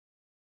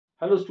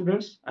Hello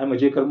students, I am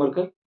Ajay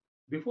Karmarkar.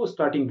 Before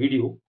starting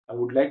video, I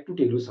would like to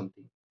tell you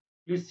something.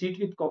 Please sit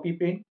with copy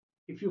pen.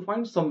 If you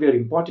find somewhere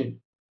important,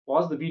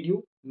 pause the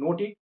video,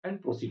 note it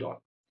and proceed on.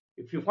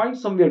 If you find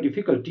somewhere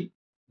difficulty,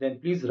 then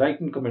please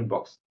write in comment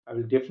box. I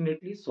will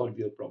definitely solve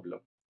your problem.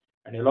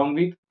 And along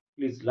with,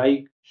 please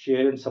like,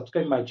 share and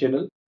subscribe my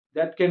channel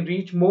that can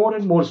reach more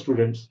and more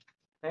students.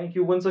 Thank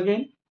you once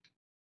again.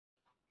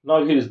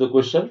 Now here is the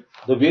question.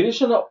 The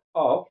variation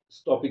of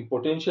stopping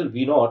potential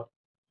V naught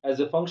as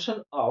a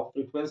function of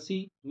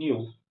frequency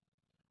nu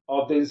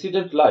of the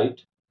incident light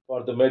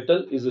for the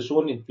metal is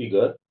shown in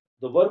figure.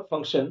 The work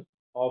function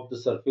of the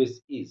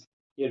surface is.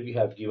 Here we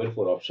have given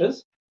four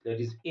options.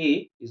 That is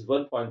A is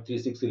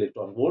 1.36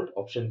 electron volt,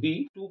 option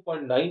B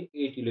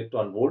 2.98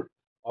 electron volt,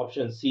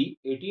 option C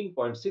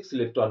 18.6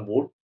 electron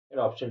volt, and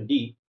option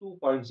D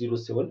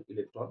 2.07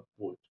 electron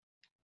volt.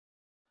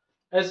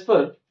 As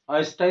per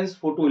Einstein's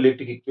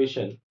photoelectric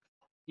equation,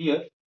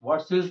 here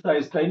what says the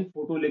Einstein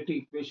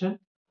photoelectric equation?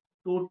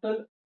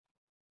 Total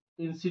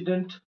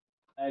incident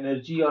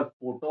energy or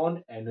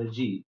photon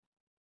energy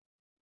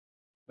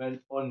when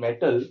on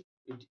metal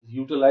it is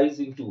utilized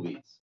in two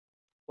ways.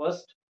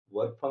 First,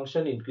 work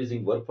function,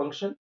 increasing work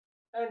function,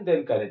 and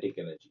then kinetic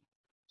energy.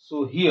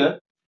 So here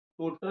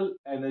total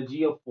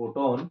energy of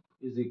photon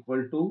is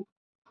equal to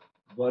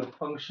work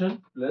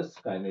function plus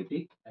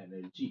kinetic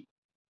energy.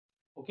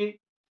 Okay.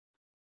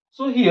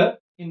 So here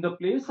in the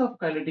place of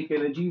kinetic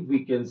energy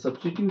we can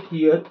substitute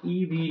here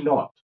EV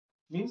naught,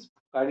 means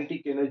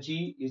kinetic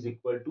energy is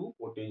equal to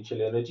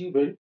potential energy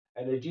when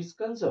energy is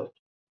conserved.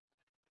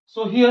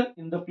 So here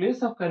in the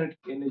place of kinetic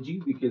energy,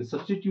 we can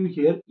substitute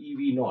here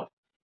EV naught.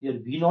 Here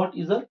V naught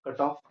is a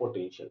cutoff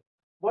potential.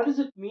 What does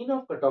it mean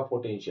of cutoff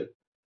potential?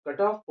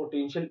 Cutoff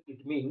potential,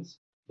 it means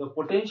the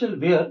potential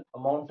where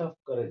amount of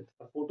current,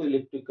 a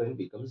photoelectric current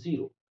becomes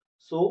zero.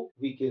 So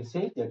we can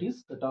say that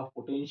is cutoff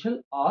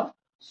potential or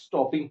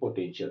stopping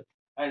potential.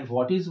 And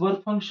what is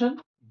work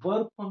function?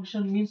 Work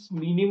function means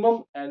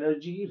minimum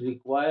energy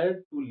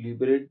required to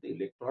liberate the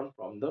electron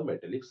from the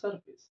metallic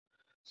surface.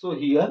 So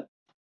here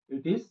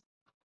it is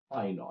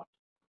phi naught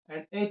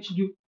and h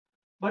du.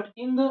 But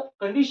in the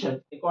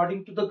condition,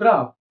 according to the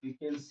graph, we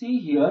can see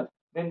here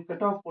when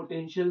cutoff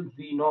potential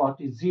V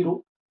naught is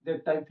 0,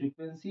 that time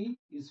frequency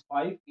is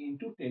 5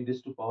 into 10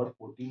 raised to power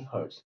 14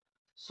 hertz.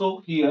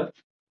 So here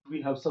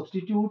we have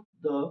substitute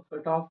the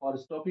cutoff or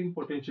stopping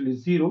potential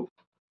is 0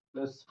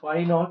 plus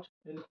phi naught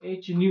and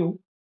h nu.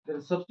 Then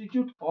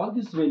substitute all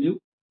this value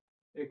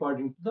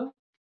according to the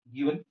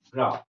given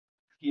graph.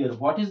 Here,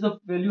 what is the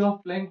value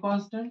of Planck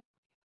constant?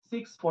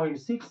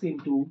 6.6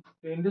 into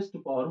 10 raised to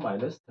power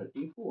minus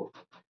 34.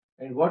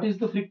 And what is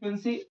the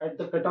frequency at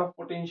the cutoff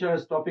potential?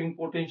 Stopping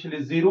potential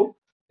is 0.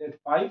 That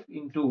 5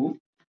 into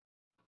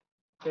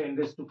 10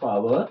 raised to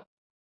power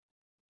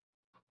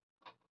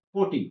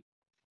 40.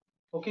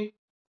 Okay.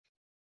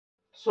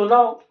 So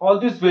now all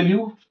these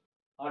value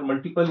are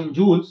multiple in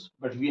joules,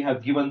 but we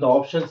have given the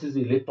options is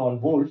electron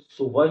volts.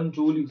 So 1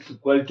 joule is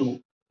equal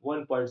to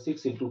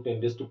 1.6 into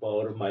 10 raised to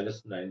power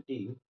minus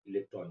 19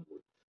 electron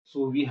volt.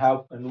 So we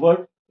have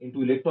convert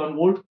into electron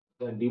volt,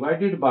 then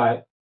divided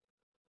by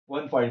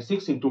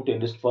 1.6 into 10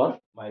 raised to power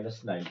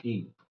minus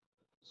 19.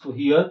 So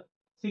here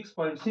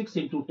 6.6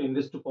 into 10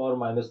 raised to power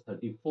minus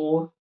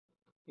 34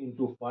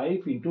 into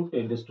 5 into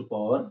 10 raised to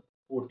power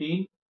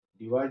 14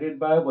 divided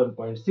by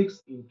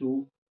 1.6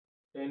 into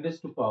 10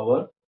 raised to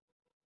power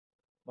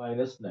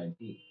minus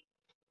 19.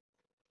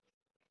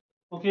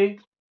 Okay,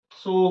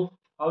 so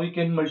how we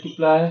can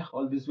multiply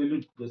all these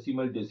values?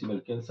 Decimal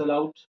cancel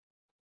out,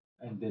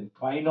 and then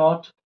phi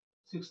naught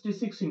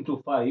 66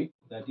 into 5,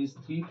 that is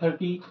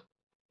 330,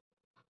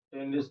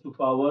 10 raised to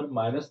power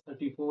minus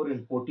 34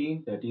 and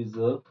 14, that is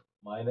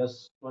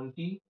minus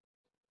 20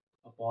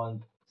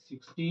 upon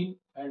 16,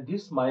 and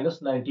this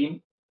minus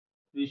 19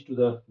 reach to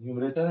the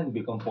numerator and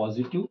become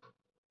positive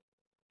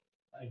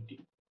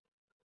 19.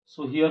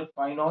 So here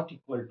phi naught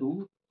equal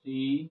to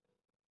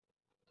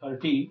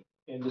 330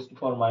 10 raised to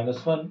power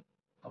minus 1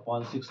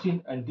 upon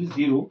 16, and this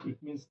 0,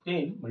 it means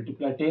 10,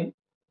 multiply 10,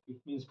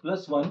 it means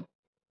plus 1,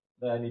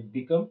 then it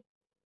become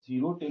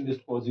 0, 10 raised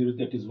to power 0,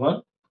 that is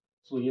 1.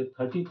 So here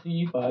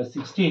 33 by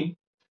 16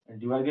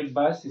 and divided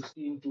by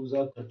 16 to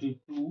the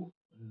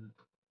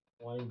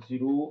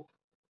 32.0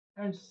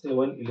 and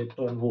 7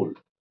 electron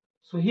volt.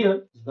 So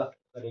here is the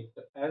correct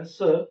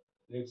answer.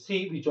 Let's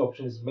see which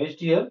option is matched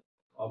here.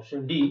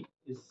 Option D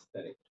is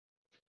correct.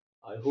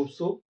 I hope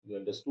so you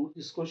understood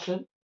this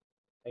question.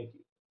 Thank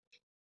you.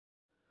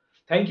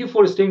 Thank you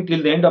for staying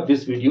till the end of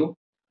this video.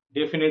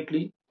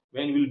 Definitely,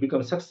 when you will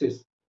become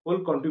success,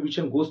 whole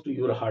contribution goes to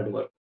your hard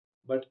work.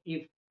 But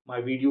if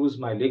my videos,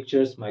 my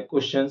lectures, my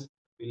questions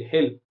will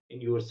help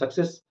in your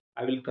success,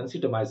 I will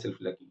consider myself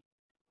lucky.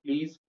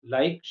 Please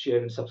like, share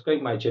and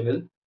subscribe my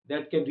channel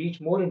that can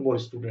reach more and more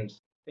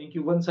students. Thank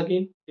you once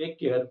again. Take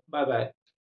care. Bye bye.